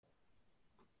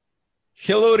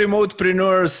Hello,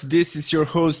 remotepreneurs. This is your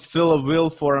host, Philip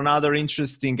Will, for another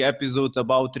interesting episode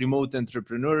about remote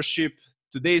entrepreneurship.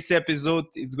 Today's episode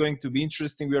is going to be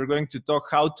interesting. We are going to talk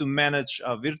how to manage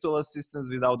virtual assistants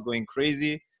without going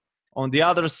crazy. On the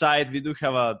other side, we do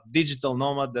have a digital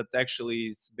nomad that actually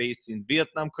is based in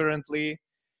Vietnam currently.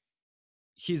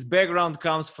 His background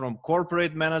comes from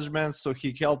corporate management, so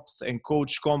he helps and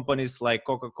coach companies like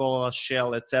Coca-Cola,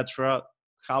 Shell, etc.,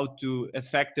 how to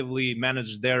effectively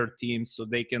manage their teams so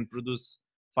they can produce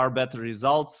far better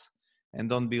results and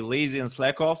don't be lazy and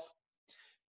slack off.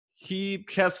 He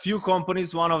has few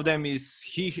companies. One of them is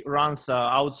he runs an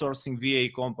outsourcing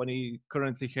VA company,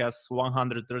 currently has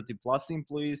 130 plus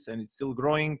employees and it's still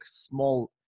growing,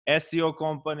 small SEO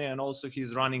company, and also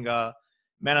he's running a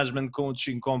management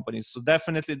coaching company. So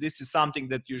definitely this is something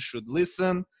that you should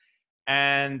listen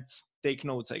and take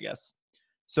notes, I guess.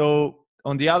 So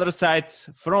on the other side,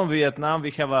 from Vietnam, we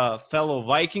have a fellow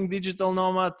Viking digital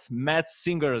nomad, Mats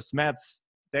Singers. Mats,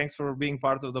 thanks for being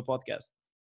part of the podcast.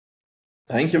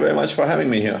 Thank you very much for having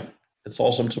me here. It's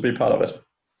awesome to be part of it.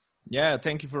 Yeah,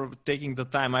 thank you for taking the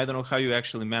time. I don't know how you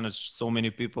actually manage so many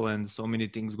people and so many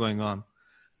things going on.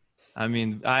 I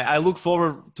mean, I look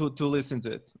forward to listen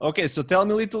to it. Okay, so tell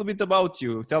me a little bit about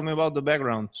you. Tell me about the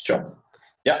background. Sure.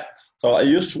 Yeah. So I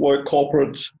used to work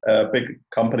corporate, big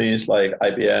companies like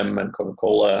IBM and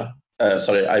Coca-Cola,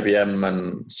 IBM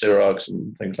and Xerox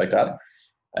and things like that.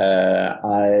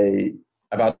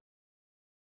 About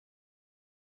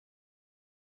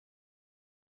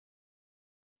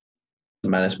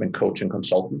management coach and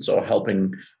consultant, so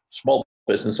helping small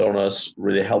business owners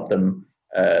really help them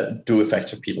do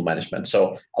effective people management.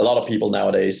 So a lot of people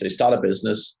nowadays, they start a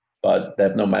business, but they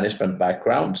have no management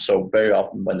background. So very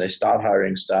often when they start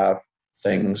hiring staff,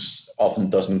 things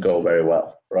often doesn't go very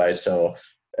well, right? So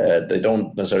they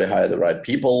don't necessarily hire the right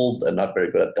people. They're not very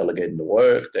good at delegating the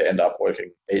work. They end up working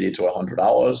 80 to 100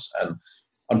 hours. And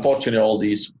unfortunately, all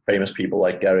these famous people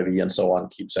like Gary Vee and so on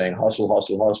keep saying hustle,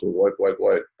 hustle, hustle, work, work,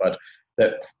 work. But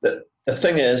the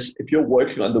thing is, if you're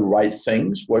working on the right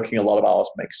things, working a lot of hours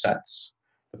makes sense.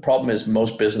 The problem is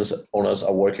most business owners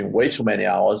are working way too many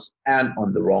hours and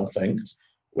on the wrong things,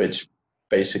 which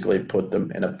basically put them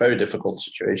in a very difficult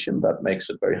situation that makes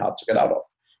it very hard to get out of.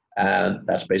 And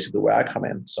that's basically where I come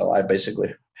in. So I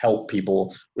basically help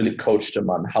people, really coach them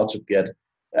on how to get,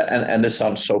 and this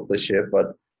sounds so cliche,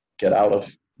 but get out of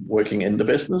working in the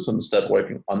business and instead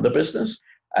working on the business.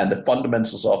 And the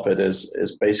fundamentals of it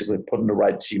is basically putting the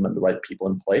right team and the right people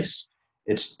in place.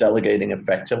 It's delegating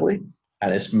effectively,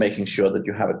 and it's making sure that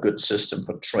you have a good system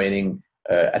for training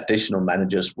additional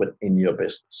managers within your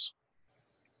business.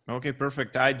 Okay,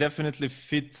 perfect. I definitely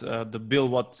fit the bill.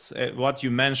 What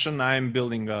you mentioned. I'm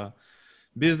building a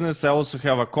business. I also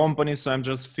have a company, so I'm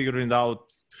just figuring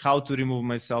out how to remove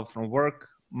myself from work.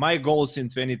 My goals in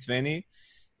 2020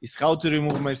 is how to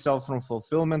remove myself from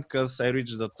fulfillment because I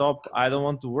reached the top. I don't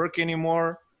want to work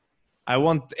anymore. I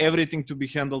want everything to be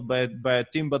handled by a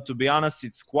team, but to be honest,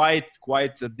 it's quite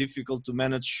difficult to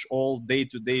manage all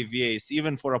day-to-day VAs.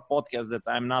 Even for a podcast that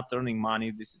I'm not earning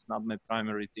money, this is not my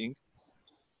primary thing.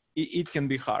 It can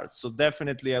be hard. So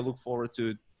definitely I look forward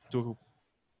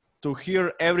to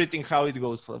hear everything, how it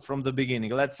goes from the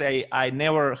beginning. Let's say I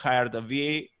never hired a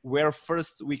VA, where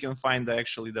first we can find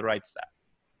actually the right staff.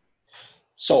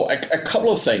 So a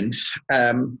couple of things.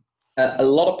 A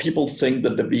lot of people think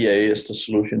that the VA is the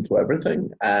solution to everything,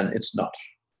 and it's not.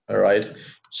 All right.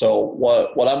 So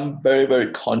what I'm very, very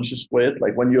conscious with,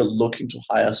 like when you're looking to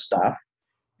hire staff,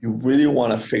 you really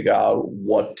want to figure out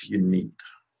what you need,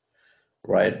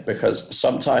 right? Because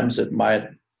sometimes it might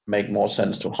make more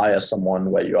sense to hire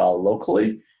someone where you are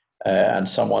locally, and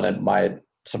sometimes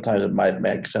it might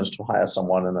make sense to hire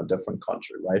someone in a different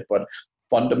country, right? But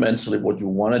fundamentally, what you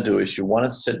want to do is you want to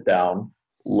sit down,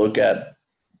 look at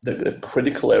the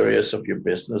critical areas of your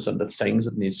business and the things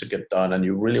that needs to get done, and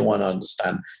you really want to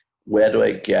understand, where do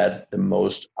I get the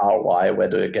most ROI? Where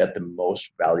do I get the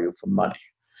most value for money?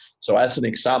 So as an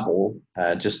example,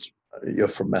 you're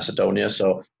from Macedonia.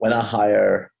 So when I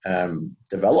hire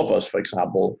developers, for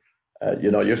example, you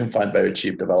can find very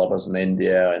cheap developers in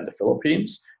India and the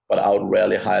Philippines, but I would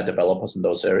rarely hire developers in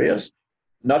those areas.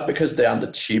 Not because they aren't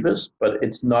the cheapest, but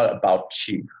it's not about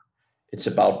cheap. It's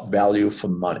about value for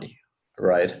money,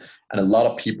 right? And a lot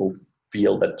of people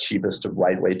feel that cheap is the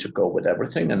right way to go with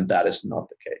everything, and that is not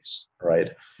the case,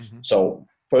 right? Mm-hmm. So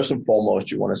first and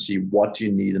foremost, you want to see what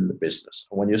you need in the business.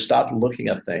 And when you start looking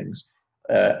at things,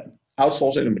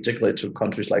 outsourcing in particular to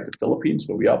countries like the Philippines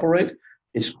where we operate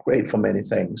is great for many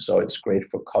things. So it's great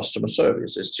for customer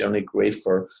service. It's generally great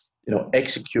for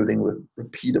executing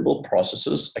repeatable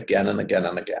processes again and again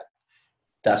and again.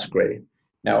 That's great.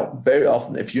 Now, very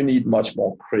often, if you need much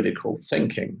more critical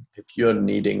thinking, if you're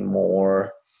needing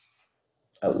more,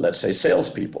 let's say,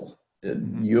 salespeople,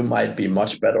 you might be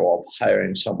much better off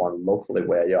hiring someone locally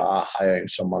where you are, hiring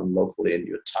someone locally in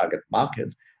your target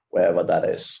market, wherever that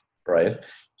is, right?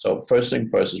 So first thing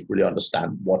first is really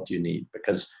understand what you need,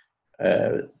 because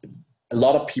a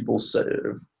lot of people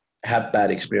have bad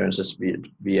experiences with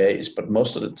VAs, but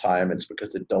most of the time it's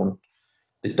because they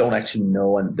don't actually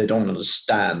know and they don't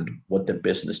understand what the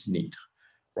business need,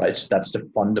 right? So that's the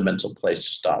fundamental place to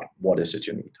start. What is it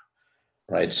you need,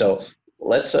 right? So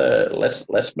let's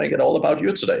make it all about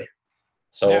you today.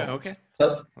 So Yeah, okay.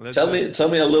 tell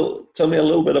me a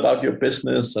little bit about your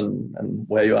business and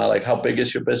where you are. Like, how big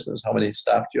is your business? How many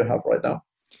staff do you have right now?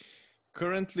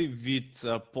 Currently, with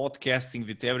podcasting,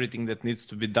 with everything that needs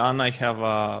to be done, I have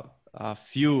a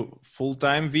few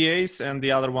full-time VAs and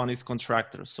the other one is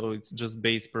contractor. So it's just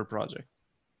base per project.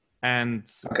 And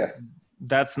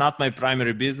that's not my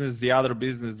primary business. The other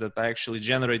business that I actually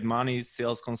generate money is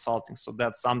sales consulting. So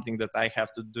that's something that I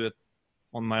have to do it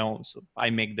on my own. So I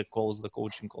make the calls, the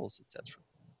coaching calls, etc.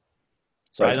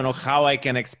 So right. I don't know how I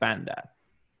can expand that.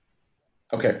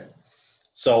 Okay.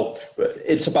 So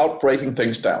it's about breaking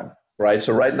things down, right?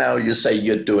 So right now you say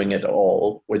you're doing it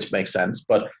all, which makes sense.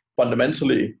 But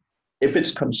fundamentally, if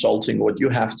it's consulting, what you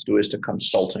have to do is the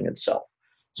consulting itself.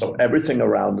 So everything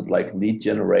around it, like lead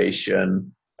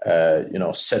generation,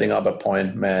 setting up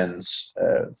appointments,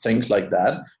 things like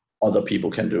that, other people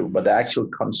can do. But the actual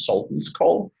consultant's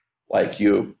call, like,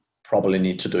 you probably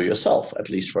need to do yourself, at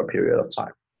least for a period of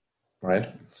time, right?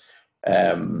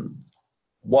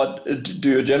 What do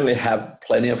you generally have?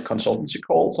 Plenty of consultancy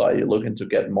calls? Are you looking to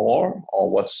get more, or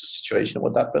what's the situation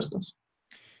with that business?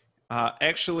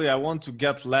 Actually, I want to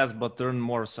get less but earn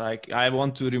more. So I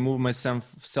want to remove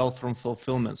myself from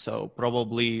fulfillment. So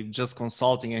probably just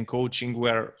consulting and coaching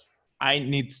where I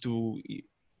need to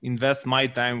invest my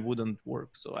time wouldn't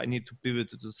work. So I need to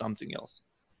pivot to something else.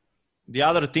 The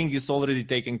other thing is already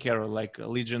taken care of, like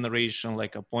lead generation,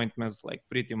 like appointments, like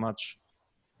pretty much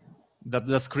that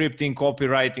the scripting,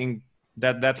 copywriting,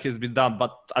 that has been done.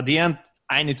 But at the end,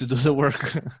 I need to do the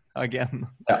work again.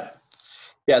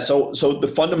 Yeah. So the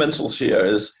fundamentals here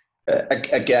is,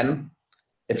 again,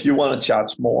 if you want to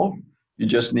charge more, you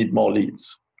just need more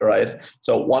leads, right?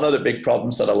 So one of the big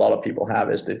problems that a lot of people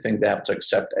have is they think they have to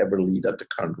accept every lead at the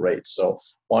current rate. So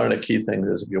one of the key things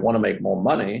is, if you want to make more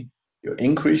money, you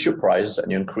increase your prices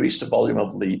and you increase the volume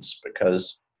of leads,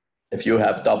 because if you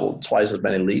have twice as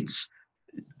many leads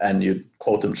and you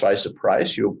quote them twice the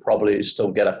price, you'll probably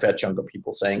still get a fair chunk of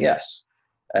people saying yes.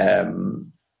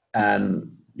 And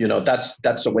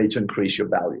that's the way to increase your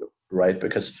value, right?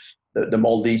 Because the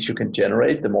more leads you can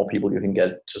generate, the more people you can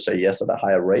get to say yes at a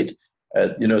higher rate.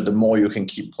 The more you can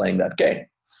keep playing that game.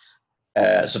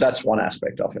 So that's one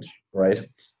aspect of it, right?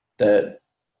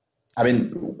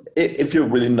 If you're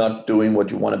really not doing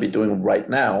what you want to be doing right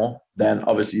now, then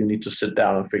obviously you need to sit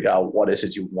down and figure out what is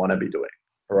it you want to be doing,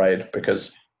 right?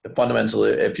 Because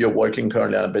fundamentally, if you're working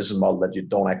currently on a business model that you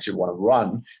don't actually want to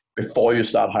run, before you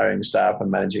start hiring staff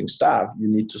and managing staff, you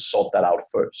need to sort that out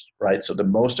first, right? So the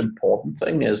most important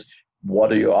thing is, what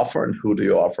do you offer and who do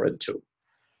you offer it to?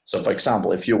 So for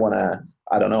example, if you want to,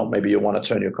 I don't know, maybe you want to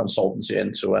turn your consultancy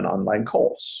into an online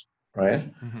course, right?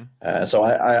 Mm-hmm. So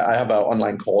I have an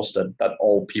online course that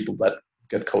all people that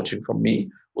get coaching from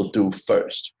me will do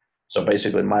first. So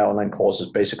basically my online course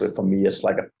is basically, for me, it's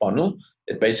like a funnel.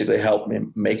 It basically helped me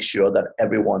make sure that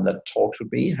everyone that talks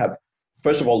with me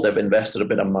first of all, they've invested a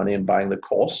bit of money in buying the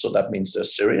course. So that means they're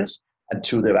serious. And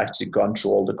two, they've actually gone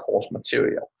through all the course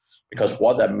material. Because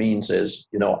what that means is,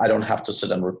 I don't have to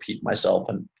sit and repeat myself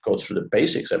and go through the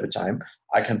basics every time.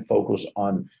 I can focus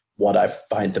on what I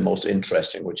find the most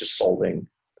interesting, which is solving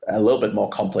a little bit more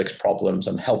complex problems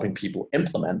and helping people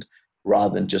implement,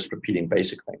 rather than just repeating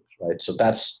basic things, right? So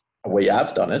that's a way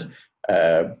I've done it,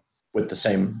 with the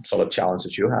same sort of challenge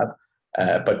that you have.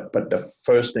 But the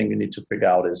first thing you need to figure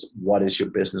out is, what is your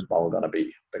business model going to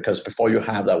be? Because before you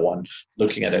have that one,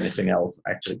 looking at anything else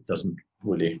actually doesn't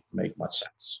really make much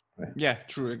sense. Right? Yeah,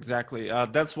 true. Exactly.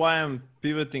 That's why I'm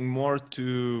pivoting more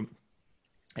to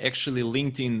actually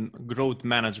LinkedIn growth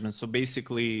management. So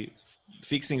basically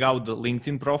fixing out the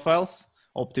LinkedIn profiles,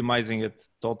 optimizing it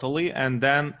totally, and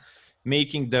then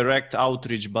making direct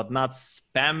outreach, but not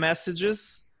spam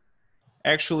messages,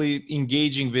 actually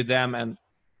engaging with them. And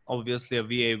obviously a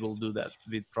VA will do that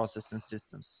with process and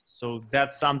systems. So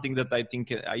that's something that I think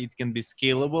it can be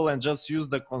scalable, and just use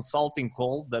the consulting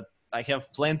call that I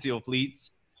have plenty of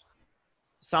leads.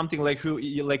 Something like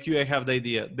you, I have the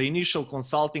idea. The initial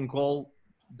consulting call,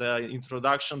 the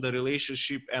introduction, the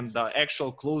relationship, and the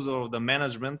actual closer of the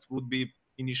management would be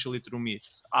initially through me.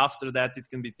 After that, it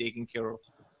can be taken care of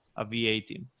a VA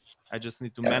team. I just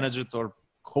need to manage it, or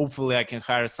hopefully I can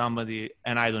hire somebody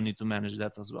and I don't need to manage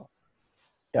that as well.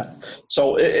 Yeah.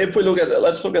 So if we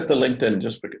let's look at the LinkedIn,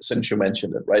 just because, since you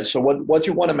mentioned it, right? So what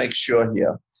you want to make sure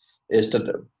here is that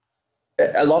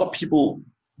a lot of people,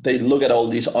 they look at all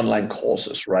these online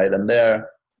courses, right? And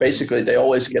they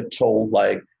always get told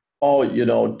like,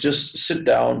 oh, just sit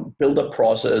down, build a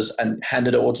process and hand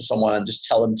it over to someone and just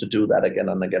tell them to do that again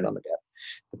and again and again.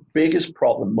 The biggest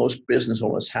problem most business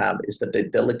owners have is that they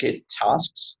delegate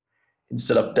tasks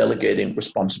instead of delegating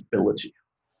responsibility.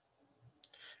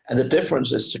 And the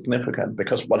difference is significant,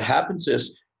 because what happens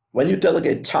is when you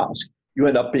delegate tasks, you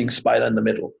end up being spider in the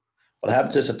middle. What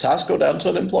happens is a task goes down to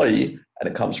an employee and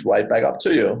it comes right back up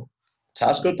to you.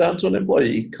 Task goes down to an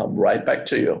employee, come right back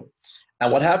to you.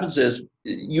 And what happens is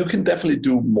you can definitely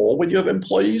do more when you have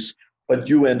employees, but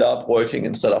you end up working,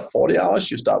 instead of 40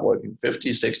 hours, you start working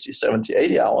 50, 60, 70,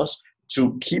 80 hours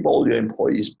to keep all your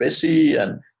employees busy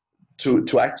and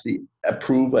to actually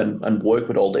approve and work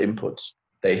with all the inputs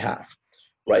they have.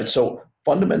 Right. So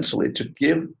fundamentally, to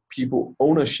give people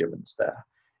ownership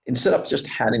instead of just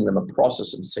handing them a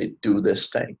process and say, do this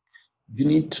thing, you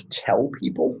need to tell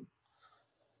people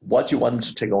what you want them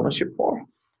to take ownership for.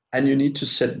 And you need to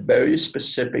set very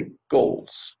specific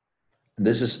goals. And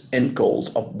this is end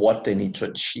goals of what they need to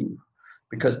achieve,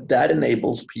 because that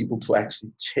enables people to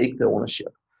actually take the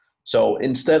ownership. So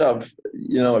instead of,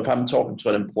 if I'm talking to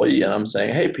an employee and I'm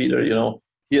saying, hey, Peter,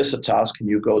 here's the task, can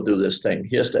you go do this thing?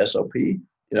 Here's the SOP.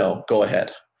 Go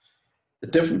ahead. The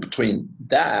difference between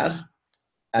that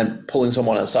and pulling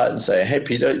someone aside and saying, hey,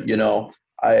 Peter,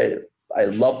 I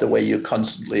love the way you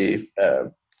constantly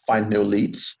find new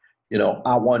leads.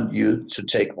 I want you to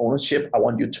take ownership. I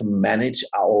want you to manage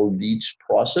our leads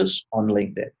process on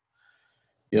LinkedIn.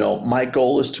 My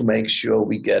goal is to make sure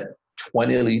we get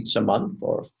 20 leads a month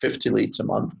or 50 leads a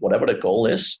month, whatever the goal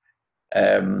is.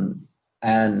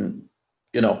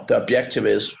 The objective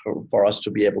is for us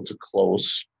to be able to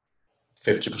close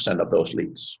 50% of those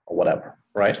leads or whatever,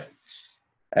 right?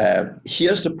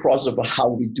 Here's the process of how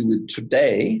we do it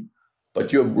today,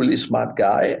 but you're a really smart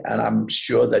guy, and I'm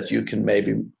sure that you can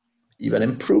maybe even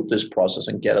improve this process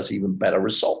and get us even better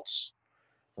results,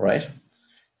 right?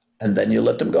 And then you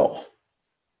let them go.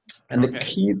 And the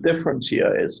key difference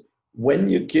here is when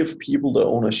you give people the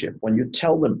ownership, when you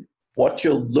tell them what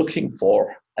you're looking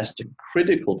for as the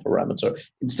critical parameter,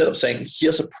 instead of saying,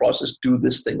 here's a process, do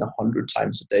this thing 100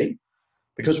 times a day.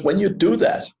 Because when you do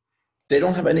that, they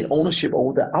don't have any ownership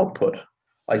over the output.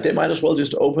 Like, they might as well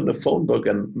just open the phone book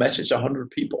and message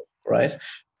 100 people, right?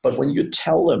 But when you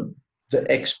tell them the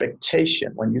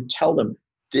expectation, when you tell them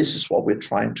this is what we're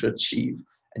trying to achieve,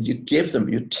 and you give them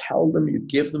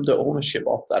the ownership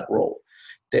of that role.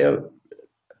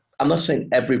 I'm not saying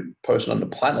every person on the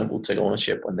planet will take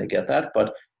ownership when they get that,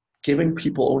 but giving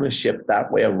people ownership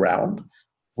that way around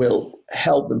will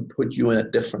help them put you in a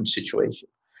different situation.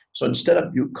 So instead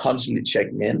of you constantly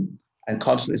checking in and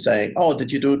constantly saying, oh,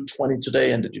 did you do 20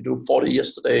 today? And did you do 40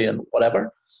 yesterday? And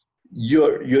whatever,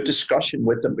 your discussion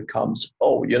with them becomes,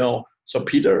 so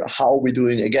Peter, how are we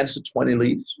doing against the 20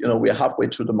 leads? We're halfway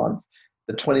through the month.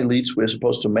 The 20 leads we're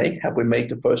supposed to make, have we made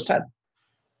the first 10?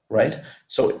 Right?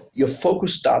 So your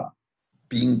focus start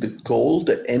being the goal,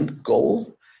 the end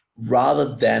goal,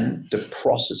 rather than the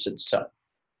process itself.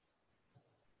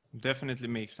 Definitely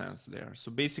makes sense there.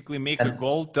 So basically make a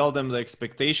goal, tell them the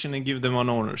expectation, and give them an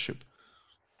ownership.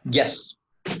 Yes.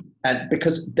 And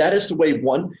because that is the way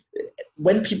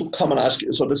when people come and ask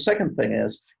you, so the second thing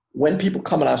is, when people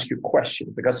come and ask you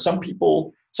questions, because some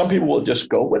people will just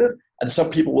go with it, and some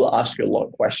people will ask you a lot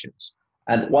of questions.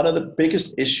 And one of the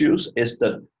biggest issues is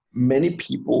that many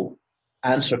people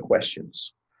answer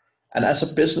questions. And as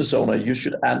a business owner, you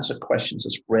should answer questions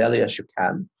as rarely as you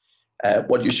can.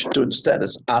 What you should do instead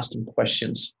is ask them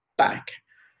questions back.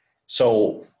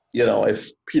 So,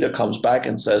 if Peter comes back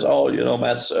and says, oh,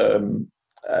 Mats,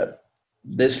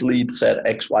 this lead said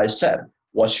X, Y, Z,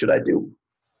 what should I do?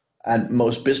 And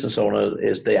most business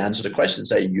owners they answer the question,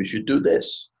 say, you should do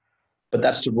this. But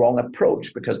that's the wrong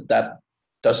approach, because that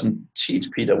doesn't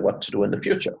teach Peter what to do in the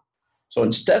future. So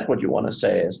instead, what you want to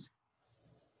say is,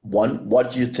 one,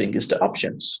 what do you think is the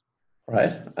options,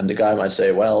 right? And the guy might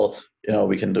say, well,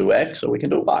 we can do X or we can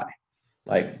do Y.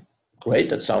 Like, great,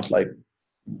 that sounds like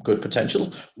good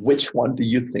potential. Which one do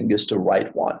you think is the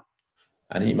right one?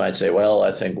 And he might say, well,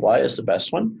 I think Y is the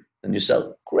best one. And you say,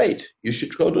 great, you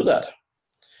should go do that.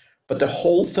 But the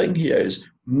whole thing here is,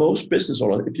 most business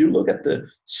owners, if you look at the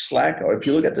Slack or if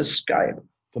you look at the Skype,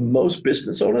 for most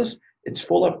business owners, it's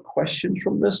full of questions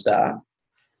from the staff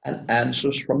and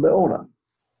answers from the owner.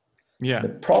 Yeah. The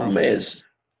problem is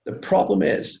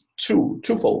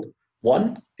twofold.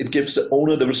 One, it gives the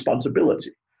owner the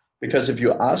responsibility, because if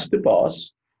you ask the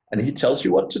boss and he tells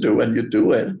you what to do and you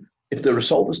do it, if the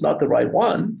result is not the right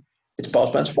one, it's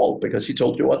boss man's fault because he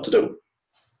told you what to do,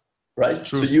 right?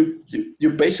 True. So you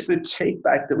basically take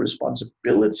back the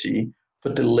responsibility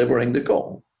for delivering the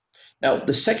goal. Now,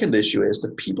 the second issue is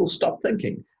that people stop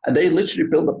thinking and they literally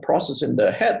build a process in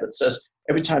their head that says,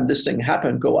 every time this thing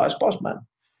happens, go ask boss man,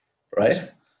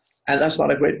 right? And that's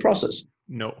not a great process.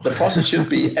 No. The process should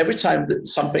be every time that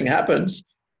something happens,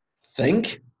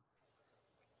 think,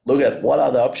 look at what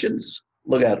are the options,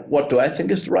 look at what do I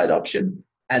think is the right option,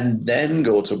 and then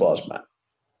go to boss man.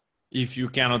 If you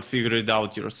cannot figure it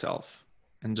out yourself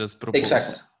and just propose.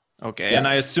 Exactly. Okay. Yeah. And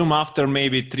I assume after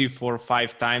maybe 3, 4,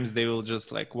 5 times, they will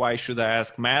just like, why should I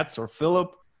ask Mats or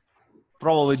Philip?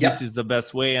 Probably this is the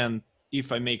best way. And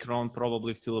if I make wrong,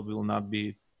 probably Philip will not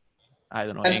be, I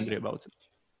don't know, angry about it.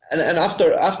 And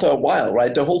after a while,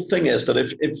 right, the whole thing is that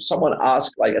if someone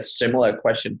asks like a similar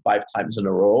question 5 times in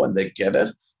a row and they get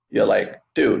it, you're like,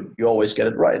 dude, you always get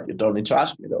it right. You don't need to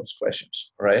ask me those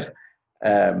questions, right?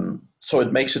 So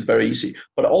it makes it very easy.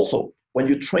 But also, when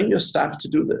you train your staff to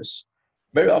do this,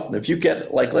 very often, if you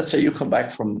get, like, let's say you come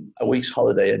back from a week's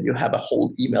holiday and you have a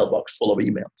whole email box full of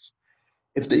emails.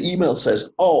 If the email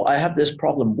says, oh, I have this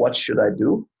problem, what should I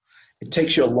do? It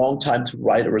takes you a long time to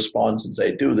write a response and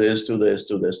say, do this, do this,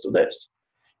 do this, do this.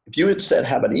 If you instead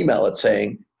have an email that's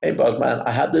saying, hey, boss man,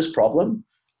 I have this problem.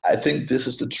 I think this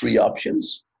is the 3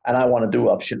 options, and I want to do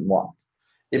option 1.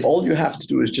 If all you have to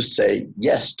do is just say,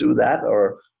 yes, do that,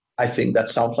 or I think that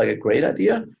sounds like a great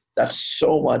idea, that's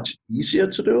so much easier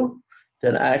to do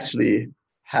than actually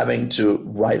having to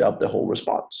write up the whole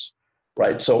response,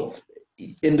 right? So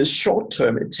in the short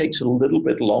term, it takes a little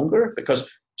bit longer because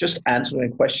just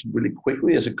answering a question really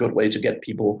quickly is a good way to get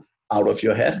people out of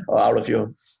your head or out of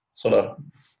your sort of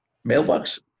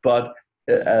mailbox. But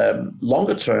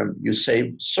longer term, you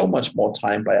save so much more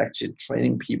time by actually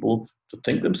training people to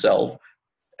think themselves.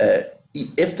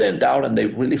 If they're in doubt and they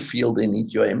really feel they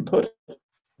need your input,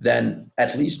 then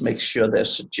at least make sure they're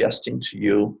suggesting to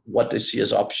you what they see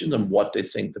as options and what they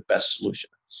think the best solution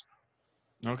is.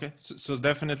 Okay, so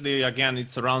definitely, again,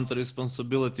 it's around the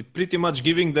responsibility, pretty much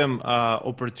giving them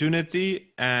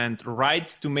opportunity and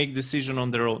right to make decision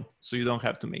on their own. So you don't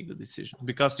have to make the decision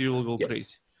because you will go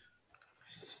crazy.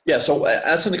 Yeah, so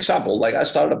as an example, like I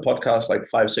started a podcast like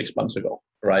 5-6 months ago,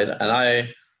 right? And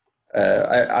I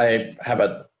have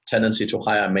a tendency to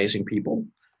hire amazing people.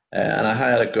 And I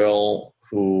hired a girl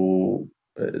who,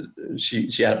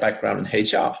 she had a background in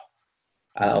HR.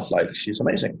 And I was like, she's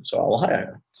amazing, so I will hire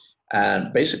her.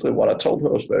 And basically what I told her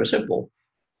was very simple.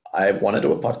 I want to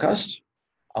do a podcast.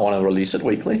 I want to release it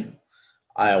weekly.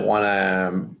 I want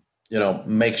to,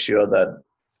 make sure that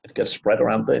it gets spread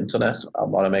around the internet. I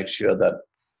want to make sure that,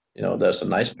 there's a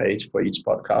nice page for each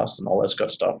podcast and all that good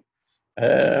stuff.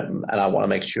 And I want to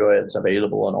make sure it's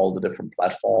available on all the different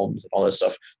platforms and all that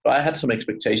stuff. But I had some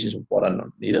expectations of what I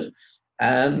needed.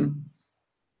 And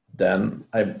then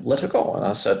I let her go. And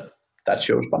I said, that's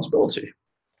your responsibility.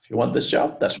 If you want this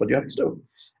job, that's what you have to do.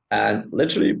 And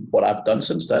literally what I've done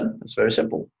since then is very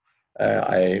simple.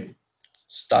 I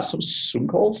start some Zoom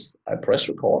calls, I press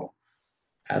record,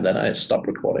 and then I stop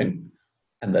recording,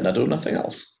 and then I do nothing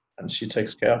else. And she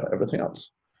takes care of everything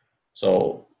else.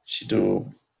 So she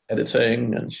do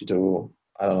editing and she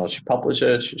publish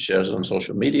it, she shares it on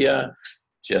social media,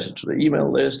 she has it to the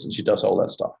email list, and she does all that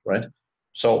stuff, right?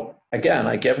 So again,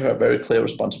 I gave her a very clear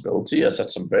responsibility. I set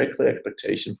some very clear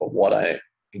expectation for what I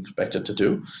expected to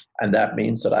do. And that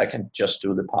means that I can just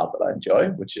do the part that I enjoy,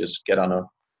 which is get on a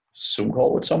Zoom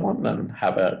call with someone and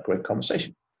have a great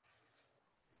conversation.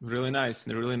 Really nice.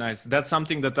 Really nice. That's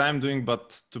something that I'm doing.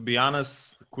 But to be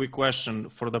honest, quick question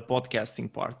for the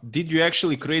podcasting part. Did you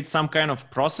actually create some kind of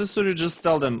process or you just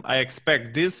tell them, I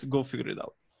expect this, go figure it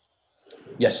out?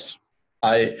 Yes.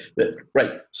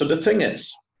 Right. So the thing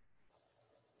is,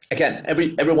 again,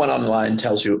 everyone online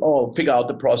tells you, oh, figure out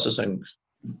the process and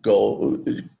go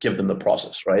give them the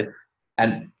process, right?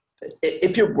 And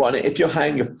if you're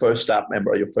hiring your first staff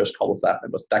member or your first couple of staff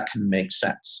members, that can make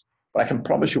sense. But I can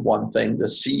promise you one thing, the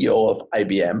CEO of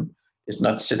IBM is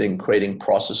not sitting creating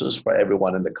processes for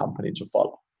everyone in the company to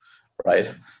follow, right?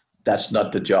 That's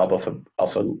not the job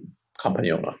of a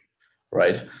company owner,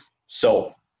 right?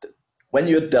 So when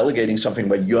you're delegating something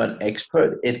where you're an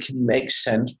expert, it can make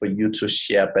sense for you to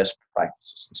share best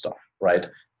practices and stuff, right?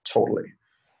 Totally.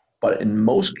 But in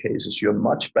most cases, you're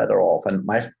much better off. And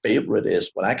my favorite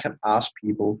is when I can ask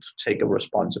people to take a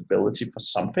responsibility for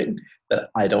something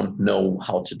that I don't know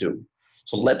how to do.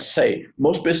 So let's say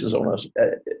most business owners,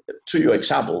 to your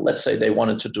example, let's say they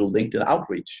wanted to do LinkedIn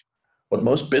outreach. What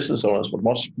most business owners, what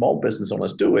most small business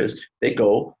owners do is they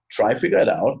go try figure it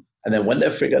out, and then when they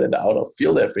figured it out or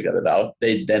feel they figured it out,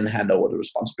 they then hand over the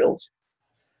responsibility.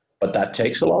 But that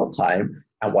takes a lot of time,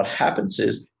 and what happens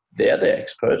is they're the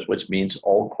experts, which means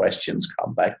all questions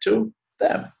come back to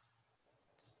them.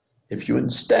 If you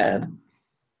instead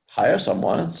hire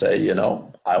someone and say,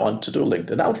 I want to do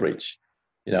LinkedIn outreach,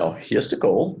 here's the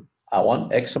goal. I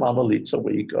want X amount of leads a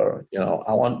week, or,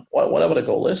 I want whatever the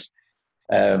goal is.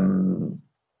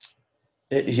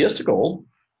 Here's the goal.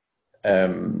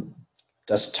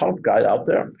 There's a ton of guide out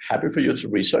there. Happy for you to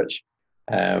research.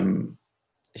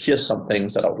 Here's some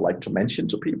things that I would like to mention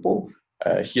to people.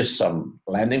 Here's some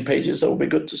landing pages that would be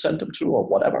good to send them to, or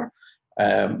whatever.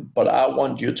 But I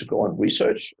want you to go and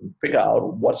research and figure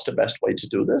out what's the best way to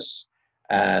do this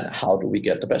and how do we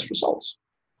get the best results.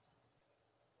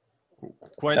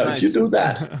 Quite now, nice. if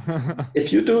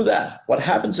you do that, what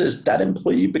happens is that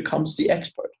employee becomes the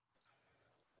expert.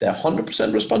 They're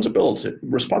 100%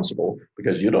 responsible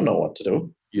because you don't know what to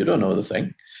do. You don't know the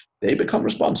thing. They become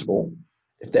responsible.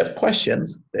 If they have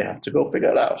questions, they have to go figure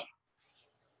it out.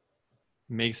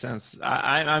 Makes sense.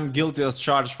 I'm guilty as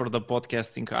charged for the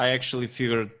podcasting. I actually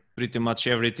figured pretty much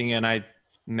everything, and I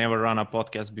never run a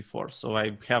podcast before. So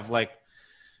I have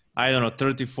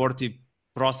 30, 40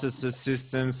 processes,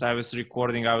 systems. I was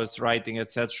recording, I was writing,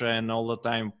 etc. And all the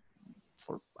time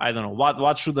I don't know,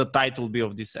 what should the title be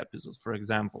of this episode, for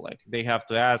example? They have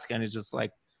to ask, and it's just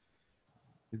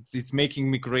it's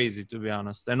making me crazy, to be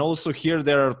honest. And also here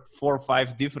there are 4 or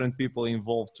 5 different people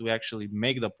involved to actually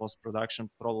make the post-production.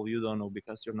 Probably you don't know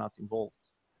because you're not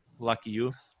involved. Lucky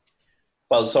you.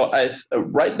 Well, so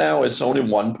right now it's only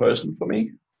one person for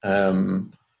me.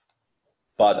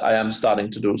 But I am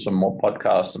starting to do some more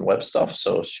podcasts and web stuff,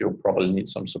 so she'll probably need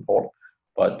some support.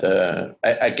 But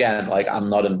again, I'm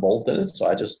not involved in it, so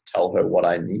I just tell her what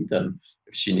I need, and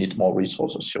if she needs more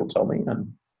resources, she'll tell me,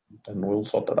 and then we'll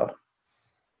sort that out.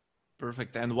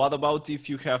 Perfect. And what about if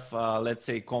you have, let's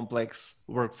say, complex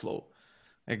workflow?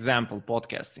 Example,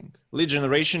 podcasting. Lead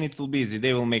generation, it will be easy.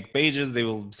 They will make pages, they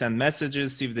will send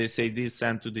messages. If they say this,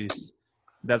 send to this.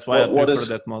 That's why I prefer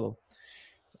that model.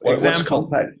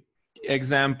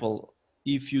 Example,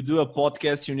 if you do a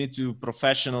podcast, you need to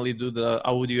professionally do the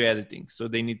audio editing. So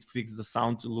they need to fix the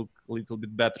sound to look a little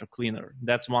bit better, cleaner.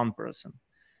 That's one person.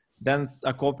 Then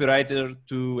a copywriter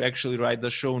to actually write the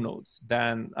show notes.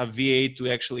 Then a VA to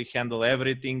actually handle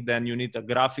everything. Then you need a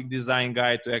graphic design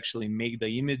guy to actually make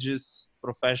the images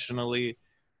professionally.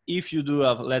 If you do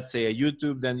let's say a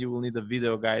YouTube, then you will need a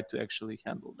video guy to actually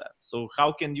handle that. So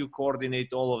how can you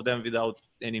coordinate all of them without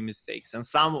any mistakes? And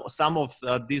some of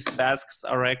these tasks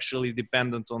are actually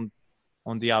dependent on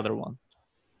the other one.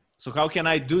 So how can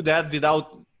I do that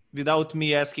without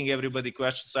me asking everybody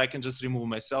questions? So I can just remove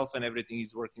myself and everything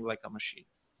is working like a machine.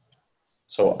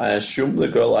 So I assume the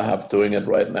girl I have doing it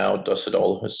right now does it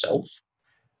all herself.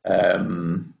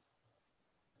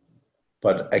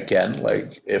 But again,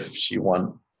 if she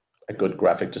wants a good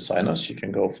graphic designer, she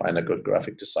can go find a good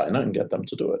graphic designer and get them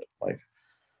to do it.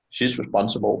 She's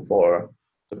responsible for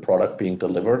the product being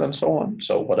delivered and so on.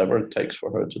 So whatever it takes for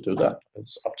her to do that,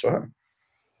 it's up to her.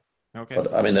 Okay.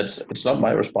 But I mean, it's not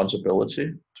my responsibility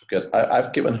to get.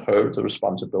 I've given her the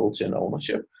responsibility and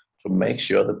ownership to make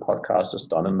sure the podcast is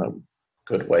done in a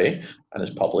good way and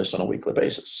is published on a weekly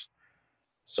basis.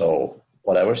 So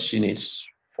whatever she needs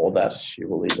for that, she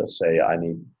will either say, I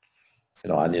need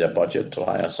a budget to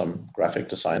hire some graphic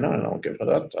designer, and I'll give her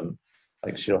that,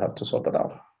 and she'll have to sort that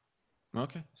out.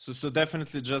 Okay, so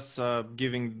definitely just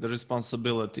giving the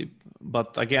responsibility.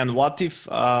 But again, what if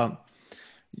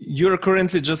you're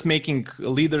currently just making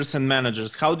leaders and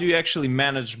managers? How do you actually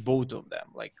manage both of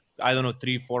them?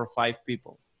 3, 4, 5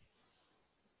 people,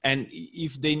 and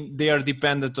if they are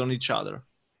dependent on each other,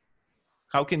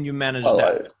 how can you manage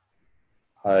that?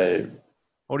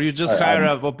 Or you just hire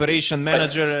an operation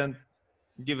manager and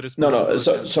give responsibility?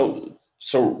 No.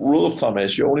 So rule of thumb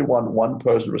is you only want one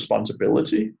person responsible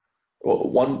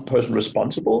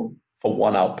for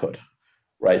one output,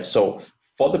 right? So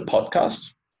for the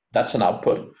podcast, that's an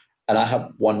output, and I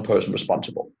have one person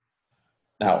responsible.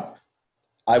 Now,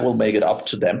 I will make it up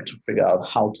to them to figure out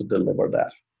how to deliver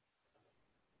that,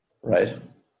 right?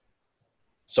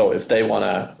 So if they want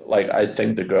to, I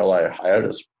think the girl I hired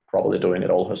is probably doing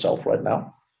it all herself right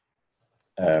now.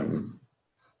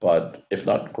 But if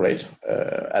not, great.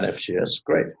 And if she is,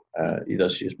 great. Either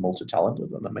she's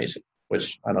multi-talented and amazing,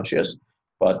 which I know she is,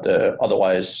 but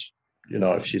otherwise,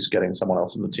 if she's getting someone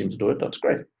else in the team to do it, that's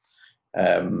great.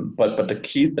 But the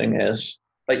key thing is,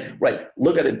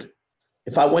 look at it.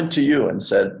 If I went to you and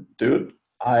said, dude,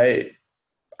 I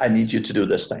need you to do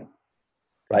this thing,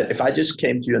 right? If I just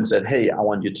came to you and said, hey, I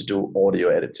want you to do audio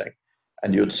editing,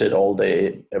 and you'd sit all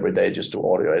day, every day, just do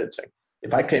audio editing.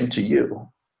 If I came to you,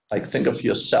 like think of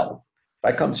yourself.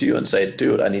 If I come to you and say,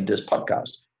 dude, I need this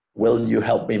podcast, will you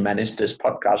help me manage this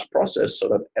podcast process so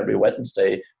that every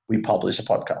Wednesday we publish a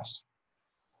podcast?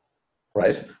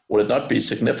 Right? Would it not be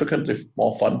significantly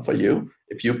more fun for you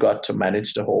if you got to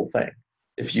manage the whole thing?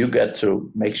 If you get to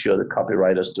make sure the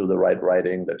copywriters do the right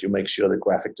writing, that you make sure the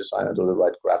graphic designer do the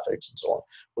right graphics and so on,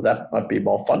 would that not be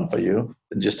more fun for you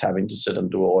than just having to sit and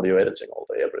do audio editing all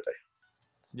day, every day?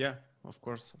 Yeah, of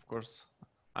course.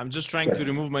 I'm just trying to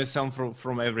remove myself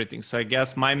from everything. So I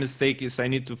guess my mistake is I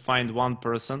need to find one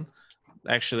person.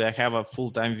 Actually, I have a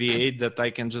full-time VA that I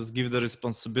can just give the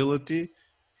responsibility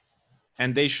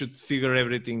and they should figure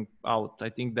everything out. I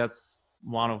think that's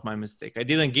one of my mistakes. I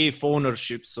didn't give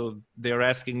ownership, so they're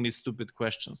asking me stupid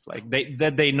questions. Like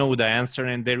they know the answer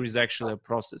and there is actually a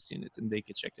process in it and they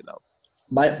can check it out.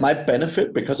 My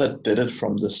benefit, because I did it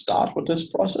from the start with this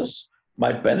process,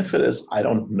 my benefit is I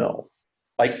don't know.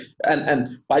 Like,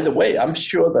 and by the way, I'm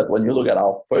sure that when you look at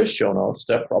our first show notes,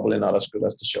 they're probably not as good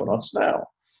as the show notes now.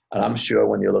 And I'm sure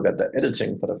when you look at the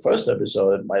editing for the first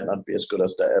episode, it might not be as good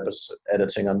as the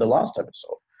editing on the last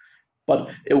episode. But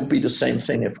it would be the same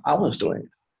thing if I was doing it.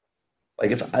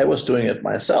 Like if I was doing it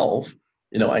myself,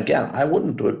 again, I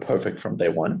wouldn't do it perfect from day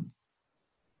one.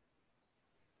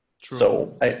 True.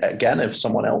 So again, if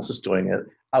someone else is doing it,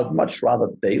 I would much rather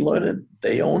they learn it,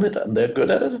 they own it, and they're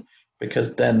good at it,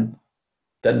 because then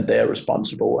they're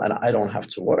responsible and I don't have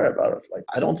to worry about it. Like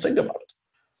I don't think about it.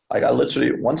 Like I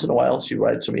literally, once in a while, she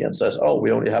writes to me and says, oh, we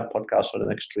only have podcasts for the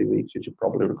next 3 weeks. You should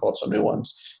probably record some new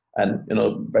ones. And,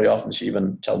 very often she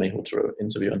even tell me who to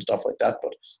interview and stuff like that.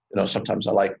 But, sometimes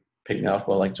I like picking out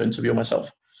who I like to interview myself.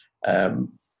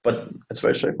 But it's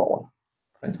very straightforward,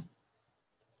 right?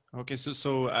 Okay,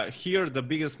 so here the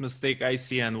biggest mistake I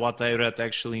see and what I read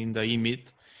actually in the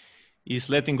e-meet is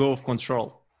letting go of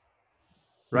control,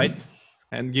 right?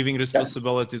 Mm-hmm. And giving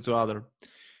responsibility to other.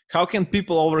 How can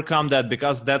people overcome that?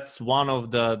 Because that's one of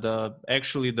the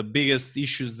actually the biggest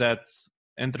issues that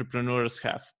entrepreneurs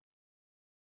have.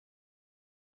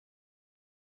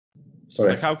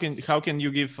 Sorry. Like how can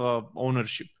you give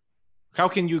ownership? How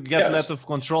can you get let of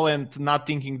control and not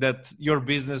thinking that your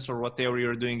business or whatever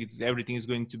you're doing, everything is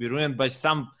going to be ruined by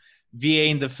some VA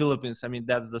in the Philippines? I mean,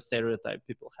 that's the stereotype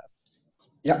people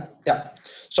have. Yeah.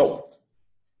 So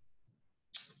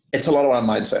it's a lot around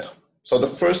mindset. So the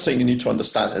first thing you need to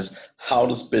understand is, how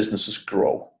does businesses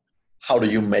grow? How do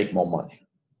you make more money?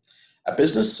 A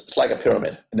business is like a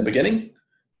pyramid. In the beginning,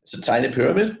 it's a tiny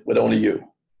pyramid with only you.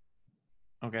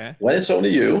 Okay. When it's only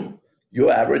you,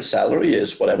 your average salary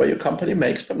is whatever your company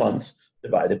makes per month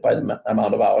divided by the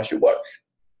amount of hours you work.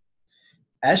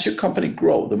 As your company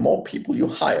grows, the more people you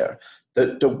hire,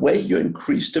 the way you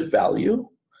increase the value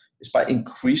is by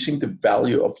increasing the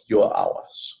value of your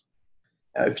hours.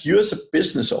 Now, if you as a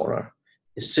business owner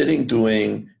is sitting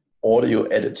doing audio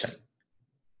editing,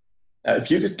 now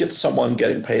if you could get someone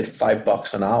getting paid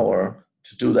 $5 an hour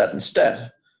to do that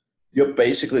instead, you're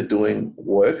basically doing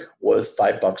work worth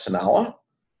 $5 an hour,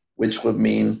 which would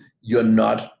mean you're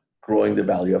not growing the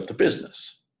value of the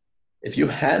business. If you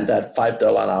hand that $5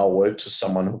 an hour work to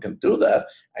someone who can do that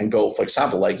and go, for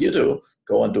example, like you do,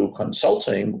 go and do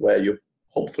consulting where you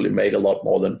hopefully make a lot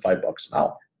more than $5 an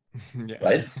hour,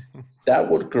 right?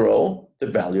 That would grow the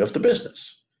value of the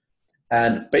business.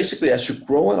 And basically, as you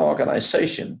grow an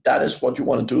organization, that is what you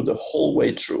want to do the whole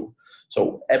way through.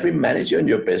 So every manager in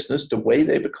your business, the way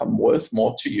they become worth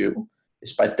more to you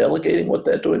is by delegating what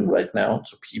they're doing right now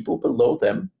to people below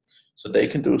them so they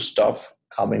can do stuff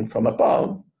coming from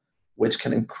above, which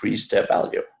can increase their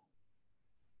value.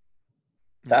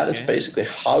 That is basically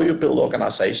how you build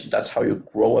organization. That's how you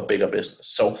grow a bigger business.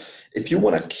 So if you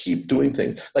want to keep doing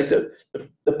things, like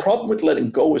the problem with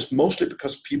letting go is mostly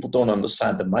because people don't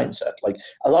understand the mindset. Like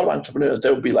a lot of entrepreneurs,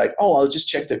 they will be like, oh, I'll just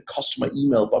check the customer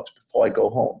email box before I go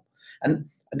home. And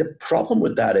the problem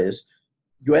with that is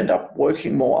you end up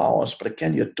working more hours, but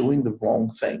again, you're doing the wrong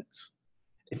things.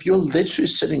 If you're literally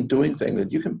sitting doing things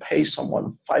that you can pay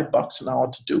someone $5 an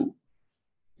hour to do,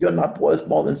 you're not worth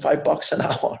more than $5 an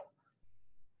hour.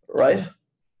 Right?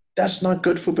 That's not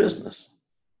good for business.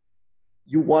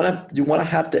 You want to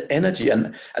have the energy.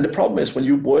 And the problem is when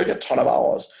you work a ton of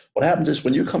hours, what happens is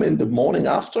when you come in the morning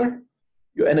after,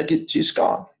 your energy is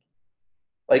gone.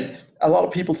 Like a lot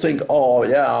of people think, oh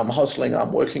yeah, I'm hustling,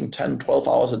 I'm working 10, 12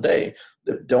 hours a day.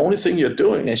 The only thing you're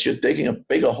doing is you're digging a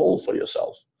bigger hole for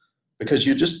yourself because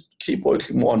you just keep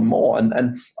working more and more.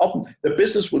 And often the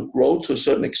business will grow to a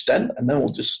certain extent and then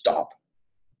will just stop.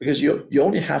 because you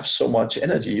only have so much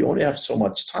energy, you only have so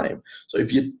much time. So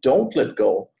if you don't let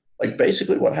go, like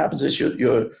basically what happens is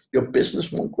your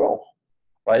business won't grow,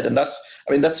 right? And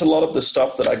that's a lot of the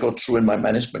stuff that I go through in my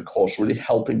management course, really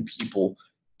helping people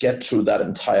get through that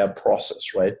entire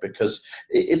process, right? Because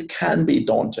it can be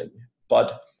daunting,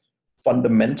 but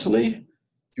fundamentally,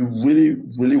 you really,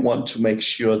 really want to make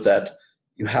sure that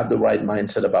you have the right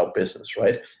mindset about business,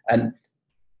 right? And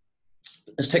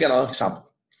let's take another example.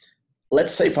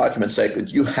 Let's say, for argument's sake,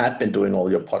 that you had been doing all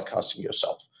your podcasting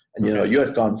yourself, and you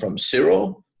had gone from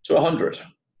 0 to 100,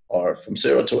 or from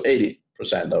 0 to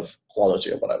 80% of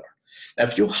quality or whatever. Now,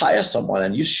 if you hire someone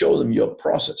and you show them your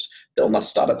process, they'll not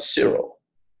start at 0.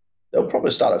 They'll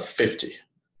probably start at 50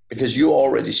 because you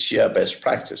already share best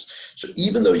practice. So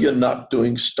even though you're not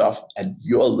doing stuff at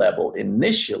your level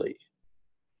initially,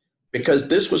 because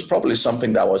this was probably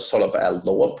something that was sort of a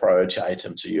lower priority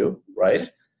item to you, right?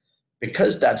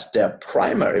 Because that's their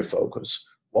primary focus,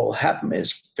 what will happen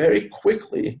is very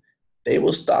quickly, they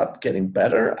will start getting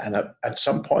better, and at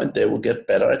some point they will get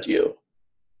better at you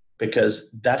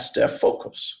because that's their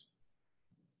focus,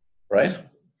 right?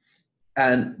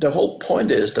 And the whole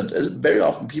point is that very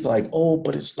often people are like, oh,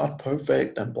 but it's not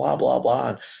perfect and blah, blah, blah.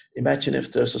 And imagine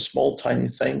if there's a small, tiny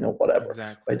thing or whatever.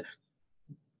 Exactly. Right?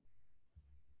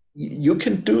 You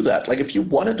can do that. Like if you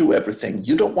want to do everything,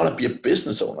 you don't want to be a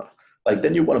business owner. Like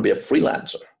then you want to be a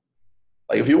freelancer.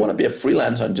 Like if you want to be a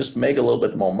freelancer and just make a little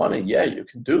bit more money, yeah, you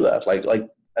can do that. Like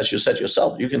as you said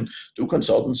yourself, you can do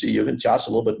consultancy, you can charge a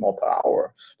little bit more per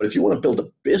hour. But if you want to build a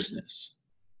business,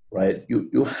 right,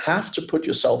 you have to put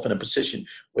yourself in a position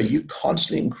where you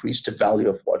constantly increase the value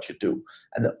of what you do.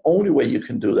 And the only way you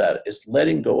can do that is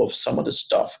letting go of some of the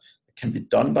stuff that can be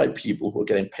done by people who are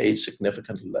getting paid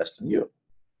significantly less than you.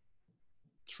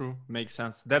 True. Makes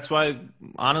sense. That's why,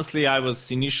 honestly, I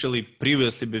was initially,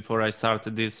 previously, before I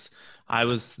started this, I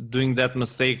was doing that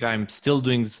mistake. I'm still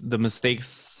doing the mistakes.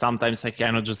 Sometimes I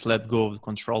cannot just let go of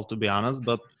control, to be honest.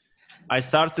 But I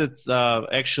started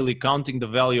actually counting the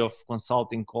value of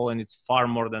consulting call, and it's far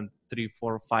more than $3,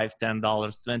 $4, $5, $10,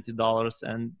 $20.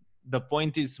 And the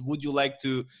point is, would you like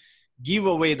to give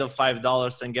away the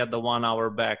 $5 and get the 1 hour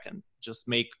back and just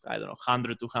make, I don't know,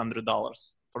 $100,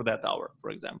 $200 for that hour, for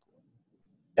example?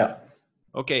 Yeah.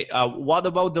 Okay. What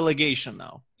about delegation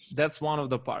now? That's one of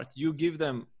the parts. You give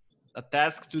them a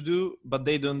task to do, but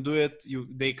they don't do it.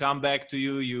 They come back to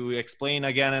you, you explain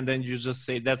again, and then you just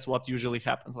say, that's what usually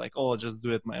happens. Like, oh, I'll just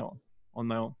do it on my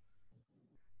own.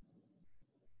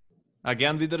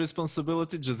 Again, with the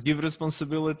responsibility, just give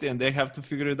responsibility and they have to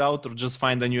figure it out, or just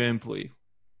find a new employee.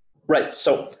 Right.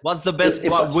 So what's the best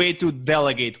way to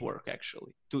delegate work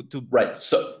actually? Right.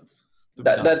 So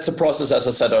that's a process, as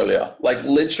I said earlier, like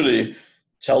literally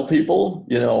tell people,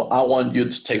 I want you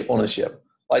to take ownership.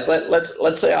 Like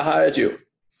let's say I hired you.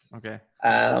 Okay.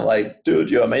 And I'm like, dude,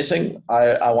 you're amazing.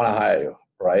 I want to hire you,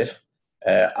 right?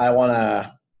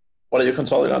 What are you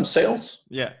consulting on? Sales?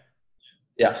 Yeah.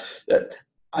 Yeah.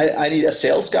 I need a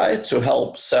sales guy to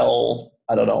help sell,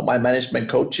 I don't know, my management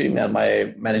coaching and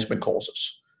my management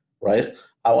courses, right?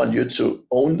 I want you to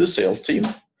own the sales team.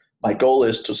 My goal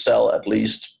is to sell at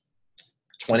least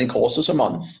 20 courses a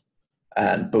month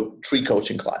and book 3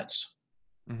 coaching clients.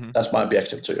 Mm-hmm. That's my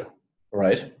objective to you.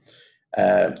 Right.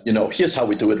 Here's how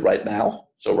we do it right now.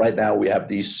 So right now we have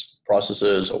these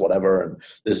processes or whatever, and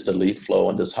this is the lead flow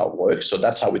and this is how it works. So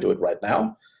that's how we do it right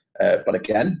now. But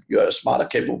again, you're a smarter,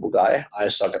 capable guy. I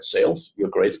suck at sales. You're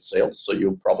great at sales. So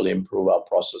you'll probably improve our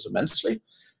process immensely.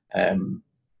 And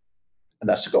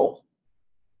that's the goal.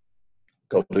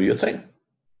 Go do your thing.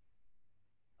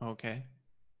 Okay.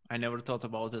 I never thought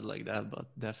about it like that, but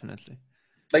definitely.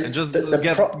 Like and just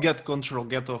get control,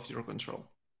 get off your control.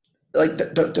 Like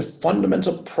the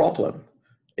fundamental problem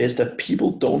is that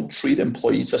people don't treat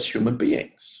employees as human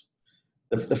beings.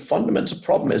 The fundamental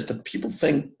problem is that people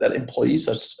think that employees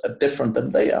are different than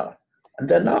they are, and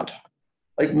they're not.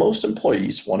 Like most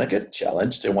employees want to get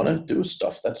challenged. They want to do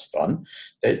stuff that's fun.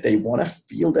 They want to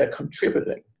feel they're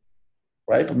contributing,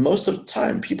 right? But most of the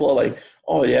time people are like,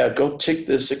 oh yeah, go tick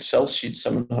this Excel sheet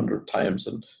 700 times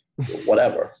and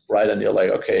whatever, right? And you're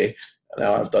like, okay,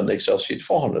 now I've done the Excel sheet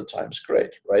 400 times.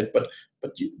 Great, right? But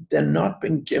they're not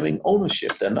being given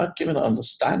ownership. They're not given an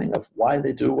understanding of why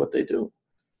they do what they do.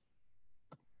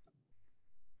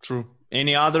 True.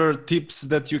 Any other tips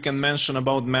that you can mention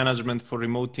about management for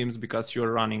remote teams, because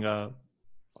you're running a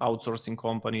outsourcing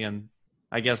company, and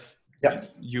I guess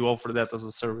you offer that as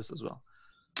a service as well?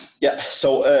 Yeah.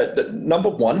 So number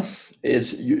one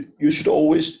is you should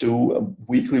always do a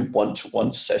weekly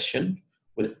one-to-one session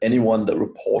with anyone that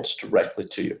reports directly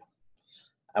to you.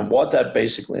 And what that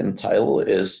basically entails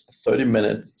is a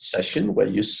 30-minute session where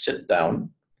you sit down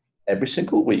every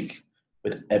single week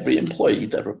with every employee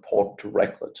that report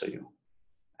directly to you,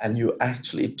 and you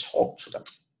actually talk to them.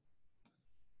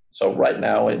 So right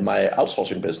now in my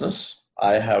outsourcing business,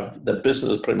 I have the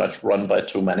business is pretty much run by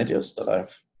two managers that I've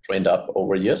trained up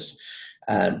over years.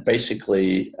 And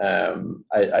basically,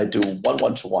 I do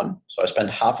one-to-one. So I spend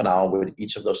half an hour with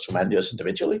each of those two managers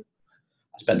individually.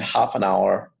 I spend half an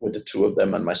hour with the two of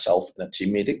them and myself in a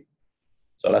team meeting.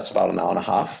 So that's about an hour and a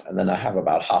half. And then I have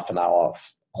about half an hour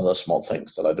of other small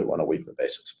things that I do on a weekly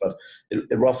basis. But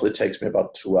it roughly takes me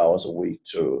about 2 hours a week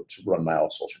to run my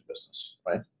outsourcing business,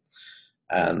 right?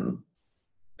 And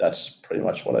that's pretty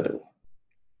much what I do.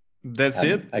 That's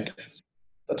it?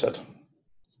 That's it.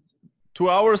 2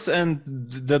 hours, and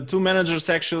the two managers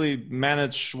actually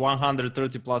manage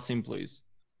 130 plus employees.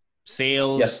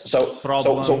 Sales, yes. So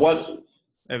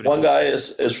one guy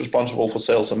is responsible for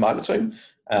sales and marketing,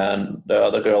 and the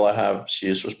other girl I have, she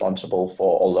is responsible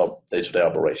for all the day-to-day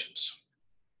operations.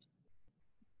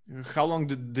 How long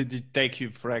did it take you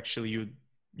for actually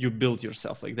you build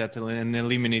yourself like that and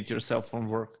eliminate yourself from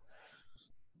work?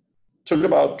 Took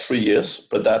about 3 years,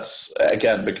 but that's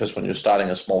again because when you're starting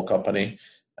a small company,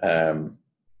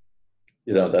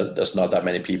 there's not that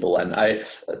many people, and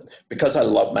because I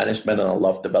love management and I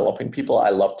love developing people, I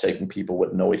love taking people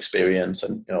with no experience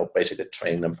and basically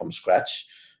training them from scratch.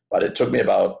 But it took me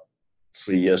about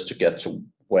 3 years to get to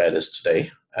where it is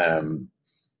today.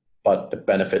 But the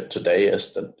benefit today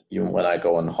is that even when I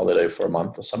go on holiday for a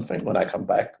month or something, when I come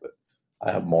back,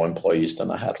 I have more employees than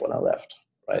I had when I left.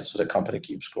 Right, so the company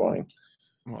keeps growing.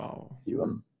 Wow!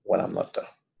 Even when I'm not there.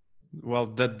 Well,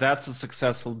 that's a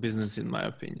successful business in my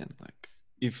opinion. Like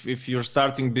if you're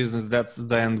starting business, that's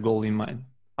the end goal in mind.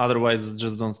 Otherwise,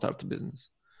 just don't start a business.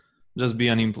 Just be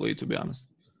an employee, to be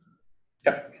honest.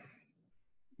 Yep.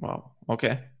 Wow.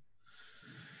 Okay.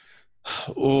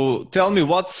 Tell me,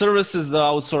 what services the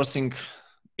outsourcing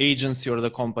agency or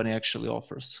the company actually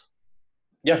offers?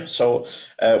 Yeah. So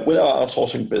with our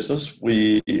outsourcing business,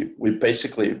 we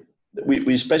basically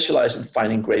we specialize in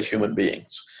finding great human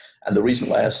beings. And the reason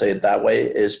why I say it that way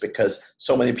is because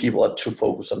so many people are too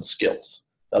focused on skills.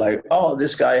 They're like, oh,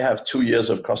 this guy have 2 years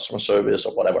of customer service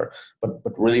or whatever. But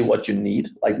really what you need,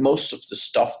 like most of the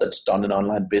stuff that's done in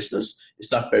online business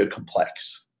is not very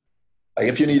complex. Like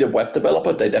if you need a web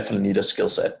developer, they definitely need a skill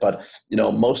set. But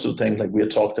most of the things like we had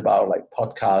talked about, like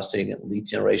podcasting and lead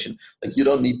generation, like you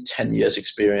don't need 10 years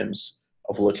experience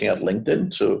of looking at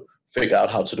LinkedIn to figure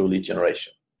out how to do lead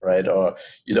generation, right? Or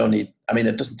you don't need,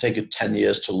 it doesn't take you 10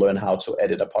 years to learn how to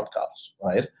edit a podcast,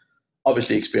 right?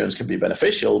 Obviously experience can be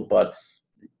beneficial, but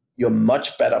you're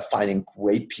much better finding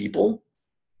great people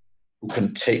who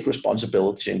can take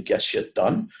responsibility and get shit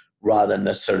done rather than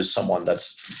necessarily someone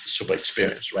that's super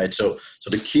experienced, right? So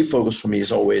the key focus for me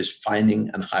is always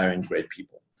finding and hiring great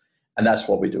people. And that's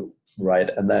what we do, right?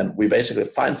 And then we basically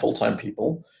find full-time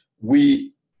people.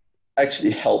 We actually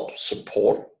help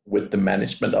support with the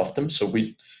management of them. So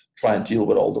we try and deal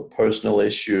with all the personal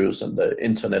issues and the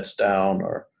internet's down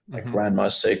or like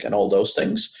grandma's sick and all those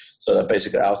things. So that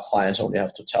basically our clients only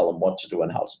have to tell them what to do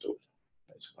and how to do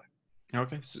it, basically.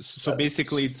 Okay. So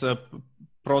basically it's a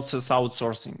process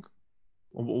outsourcing.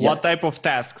 What type of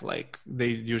task like they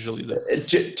usually do?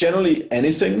 Generally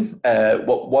anything.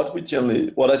 What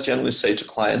I generally say to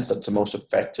clients that the most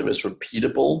effective is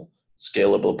repeatable,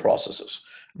 scalable processes.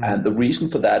 And the reason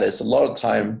for that is a lot of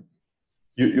time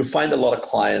you find a lot of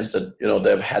clients that,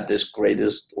 they've had this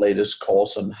latest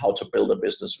course on how to build a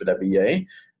business with a VA.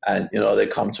 And, they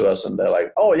come to us and they're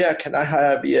like, oh yeah, can I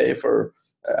hire a VA for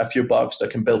a few bucks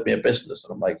that can build me a business?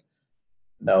 And I'm like,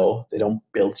 no, they don't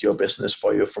build your business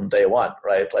for you from day one,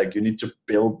 right? Like you need to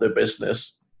build the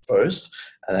business first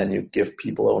and then you give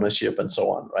people ownership and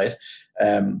so on, right?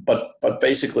 But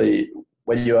basically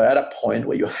when you're at a point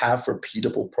where you have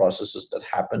repeatable processes that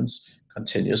happens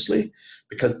continuously,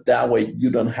 because that way you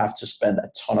don't have to spend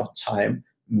a ton of time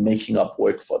making up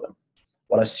work for them.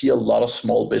 What I see a lot of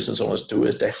small business owners do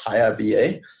is they hire a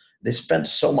VA. They spend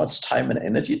so much time and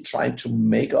energy trying to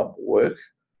make up work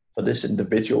for this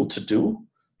individual to do,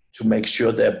 to make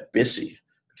sure they're busy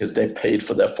because they paid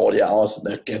for their 40 hours and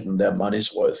they're getting their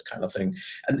money's worth kind of thing.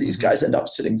 And these guys end up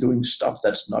sitting doing stuff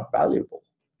that's not valuable.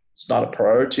 It's not a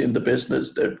priority in the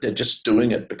business. They're just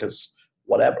doing it because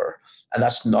whatever. And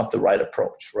that's not the right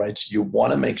approach, right? You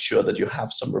want to make sure that you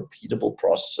have some repeatable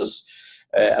processes.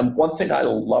 And one thing I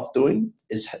love doing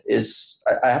is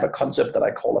I have a concept that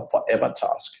I call a forever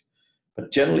task.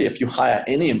 But generally, if you hire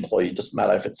any employee, it doesn't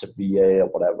matter if it's a VA or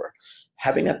whatever,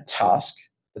 having a task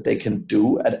that they can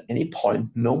do at any point,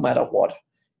 no matter what,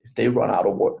 if they run out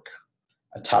of work.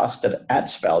 a task that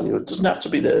adds value. It doesn't have to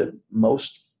be the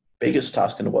most biggest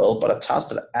task in the world, but a task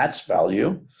that adds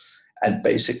value and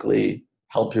basically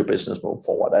help your business move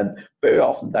forward. And very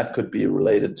often that could be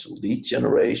related to lead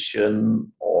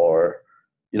generation or,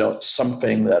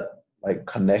 something that like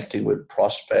connecting with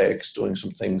prospects, doing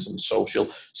some things in social,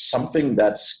 something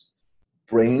that's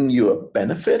bringing you a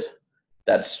benefit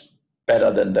that's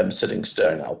better than them sitting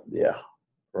staring out in the air,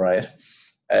 right?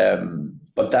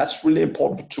 But that's really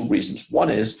important for two reasons. One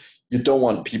is you don't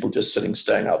want people just sitting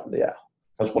staring out in the air.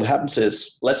 Because what happens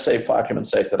is, let's say for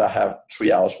argument's sake that I have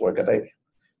 3 hours work a day.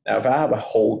 Now, if I have a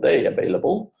whole day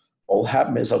available, what will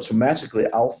happen is automatically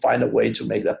I'll find a way to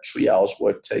make that 3 hours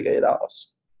work take 8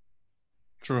 hours.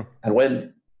 True.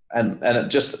 And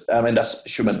that's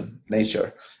human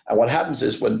nature. And what happens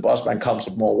is when Bossman comes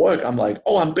with more work, I'm like,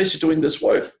 oh, I'm busy doing this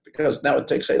work because now it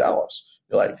takes 8 hours.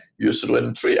 You're like, you used to do it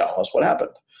in 3 hours. What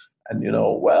happened? And I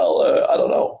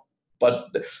don't know. But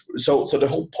so the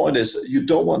whole point is you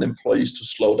don't want employees to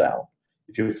slow down.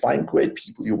 If you find great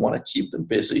people, you want to keep them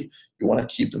busy. You want to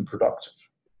keep them productive,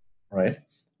 right?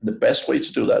 And the best way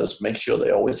to do that is make sure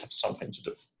they always have something to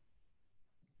do.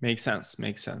 Makes sense.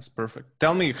 Perfect.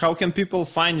 Tell me, how can people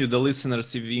find you, the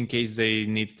listeners, if in case they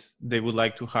would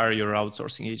like to hire your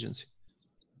outsourcing agency?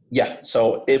 Yeah.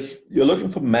 So if you're looking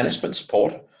for management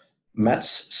support,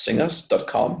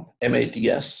 madssingers.com,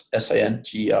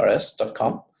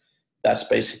 MADSSINGERS.com. That's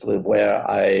basically where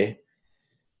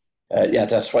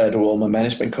that's where I do all my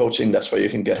management coaching. That's where you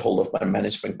can get hold of my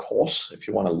management course if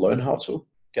you want to learn how to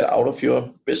get out of your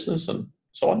business and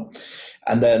so on.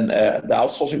 And then the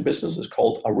outsourcing business is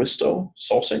called Aristo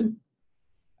Sourcing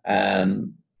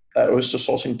and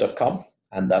aristosourcing.com.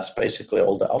 And that's basically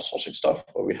all the outsourcing stuff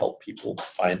where we help people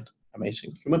find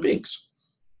amazing human beings.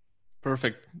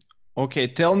 Perfect. Okay,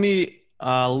 tell me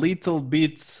a little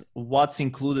bit what's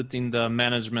included in the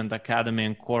Management Academy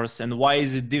and course and why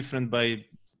is it different by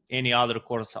any other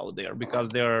course out there? Because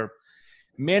there are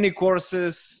many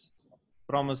courses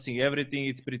promising everything.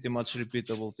 It's pretty much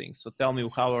repeatable things. So tell me,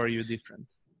 how are you different?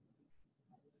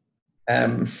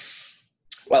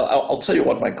 Well, I'll tell you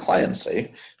what my clients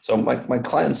say. So my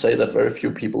clients say that very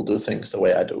few people do things the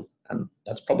way I do. And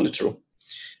that's probably true.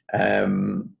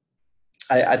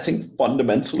 I think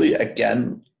fundamentally,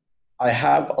 again, I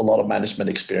have a lot of management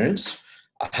experience.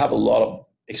 I have a lot of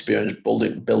experience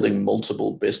building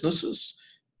multiple businesses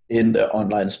in the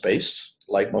online space,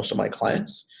 like most of my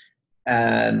clients.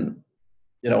 And,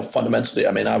 fundamentally,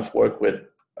 I've worked with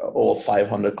over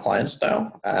 500 clients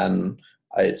now, and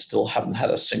I still haven't had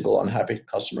a single unhappy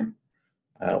customer,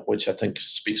 which I think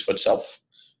speaks for itself.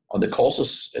 On the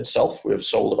courses itself, we've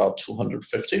sold about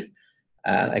 250.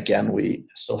 And again, we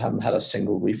still haven't had a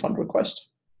single refund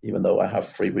request, even though I have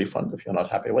free refund if you're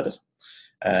not happy with it.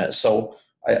 So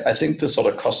I think the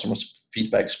sort of customer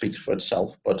feedback speaks for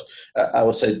itself. But I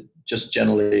would say just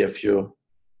generally, if you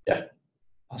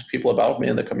ask people about me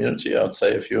in the community, I would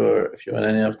say if you're in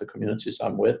any of the communities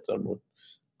I'm with and with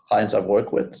clients I've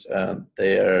worked with,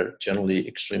 they are generally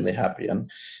extremely happy.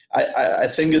 And I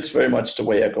think it's very much the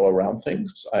way I go around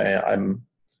things. I'm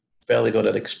fairly good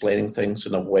at explaining things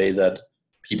in a way that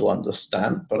people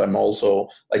understand, but I'm also,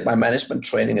 like, my management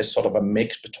training is sort of a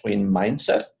mix between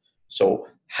mindset, so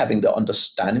having the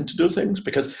understanding to do things,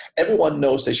 because everyone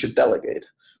knows they should delegate.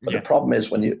 But the problem is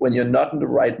when you're not in the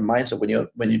right mindset,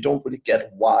 when you don't really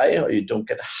get why or you don't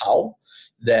get how,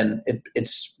 then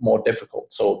it's more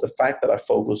difficult. So the fact that I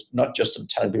focus not just on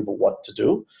telling people what to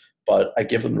do, but I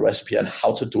give them the recipe on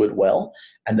how to do it well,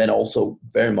 and then also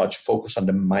very much focus on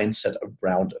the mindset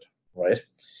around it, right?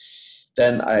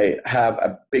 Then I have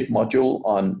a big module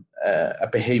on a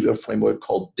behavior framework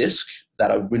called DISC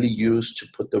that I really use to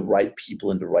put the right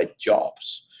people in the right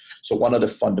jobs. So one of the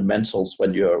fundamentals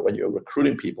when you're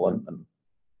recruiting people and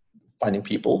finding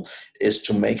people is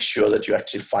to make sure that you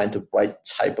actually find the right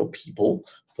type of people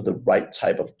for the right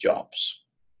type of jobs,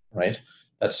 right?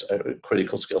 That's a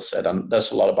critical skill set. And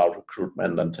there's a lot about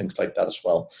recruitment and things like that as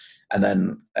well. And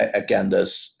then again,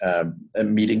 there's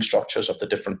meeting structures of the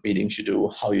different meetings you do,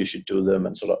 how you should do them,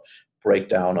 and sort of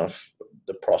breakdown of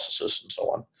the processes and so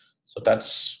on. So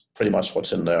that's pretty much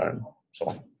what's in there and so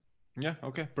on. Yeah.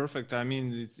 Okay. Perfect. I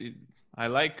mean, I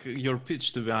like your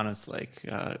pitch, to be honest. Like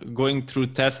going through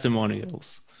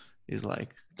testimonials is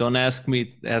like, don't ask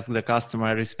me, ask the customer.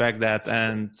 I respect that.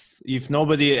 And if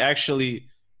nobody actually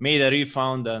made a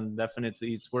refund, then definitely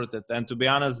it's worth it. And to be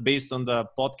honest, based on the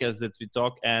podcast that we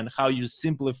talk and how you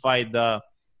simplified the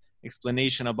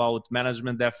explanation about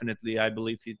management, definitely I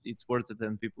believe it's worth it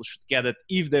and people should get it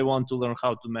if they want to learn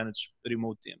how to manage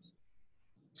remote teams.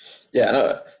 Yeah,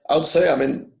 and I would say,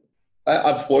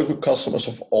 I've worked with customers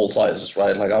of all sizes,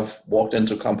 right? Like I've walked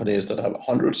into companies that have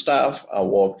 100 staff. I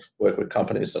work with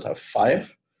companies that have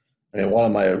 5. I mean, one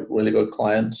of my really good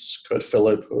clients, Kurt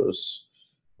Phillip, who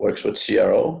works with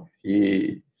CRO,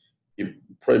 he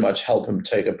pretty much helped him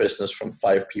take a business from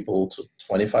 5 people to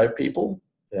 25 people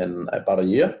in about a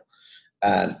year.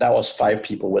 And that was 5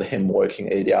 people with him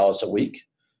working 80 hours a week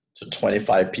to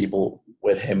 25 people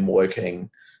with him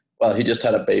working. Well, he just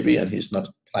had a baby and he's not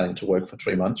planning to work for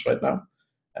 3 months right now.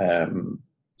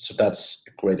 So that's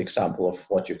a great example of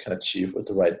what you can achieve with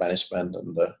the right management.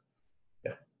 And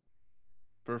yeah.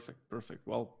 Perfect.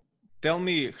 Well, tell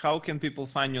me, how can people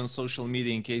find you on social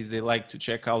media in case they like to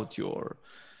check out your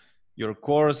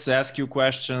course, ask you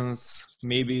questions,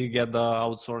 maybe get the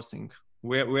outsourcing?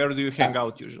 Where do you hang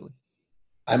out usually?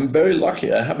 I'm very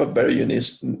lucky. I have a very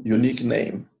unique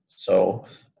name. So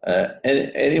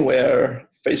anywhere,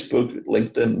 Facebook,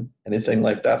 LinkedIn, anything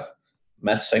like that,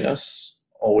 Matt Singers,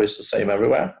 always the same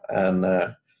everywhere. And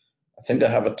I think I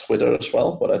have a Twitter as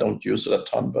well, but I don't use it a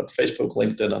ton. But Facebook,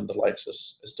 LinkedIn, and the likes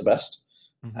is the best.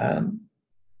 Mm-hmm. And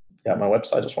yeah, my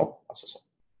website as well.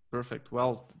 Perfect.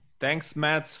 Well, thanks,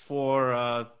 Matt,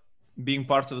 for being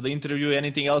part of the interview.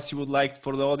 Anything else you would like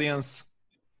for the audience?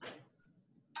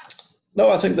 No,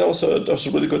 I think that was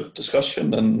a really good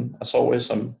discussion, and as always,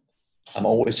 I'm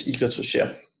always eager to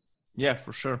share. Yeah,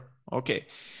 for sure. Okay,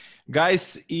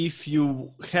 guys, if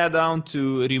you head down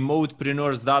to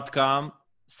remotepreneurs.com,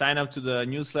 sign up to the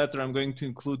newsletter. I'm going to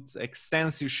include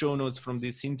extensive show notes from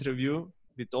this interview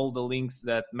with all the links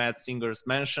that Matt Singers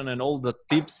mentioned and all the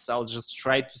tips. I'll just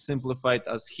try to simplify it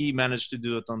as he managed to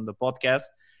do it on the podcast.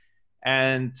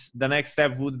 And the next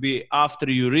step would be,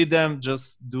 after you read them,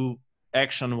 just do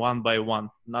action one by one,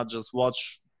 not just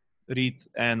watch, read,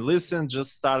 and listen.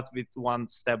 Just start with one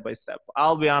step by step.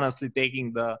 I'll be honestly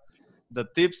taking the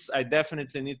tips. I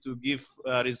definitely need to give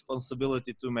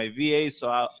responsibility to my VA, so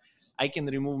I can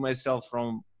remove myself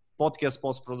from podcast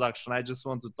post-production. I just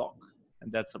want to talk,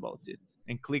 and that's about it.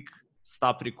 And click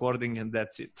stop recording, and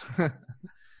that's it.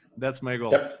 That's my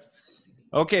goal. Yep.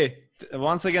 Okay.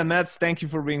 Once again, Matt, thank you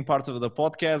for being part of the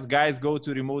podcast. Guys, go to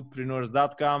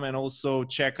remotepreneurs.com and also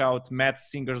check out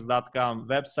mattsingers.com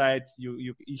website.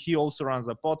 He also runs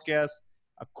a podcast,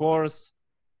 a course.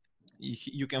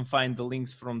 You can find the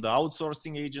links from the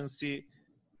outsourcing agency.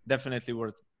 Definitely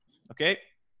worth it. Okay.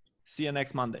 See you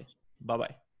next Monday.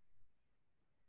 Bye-bye.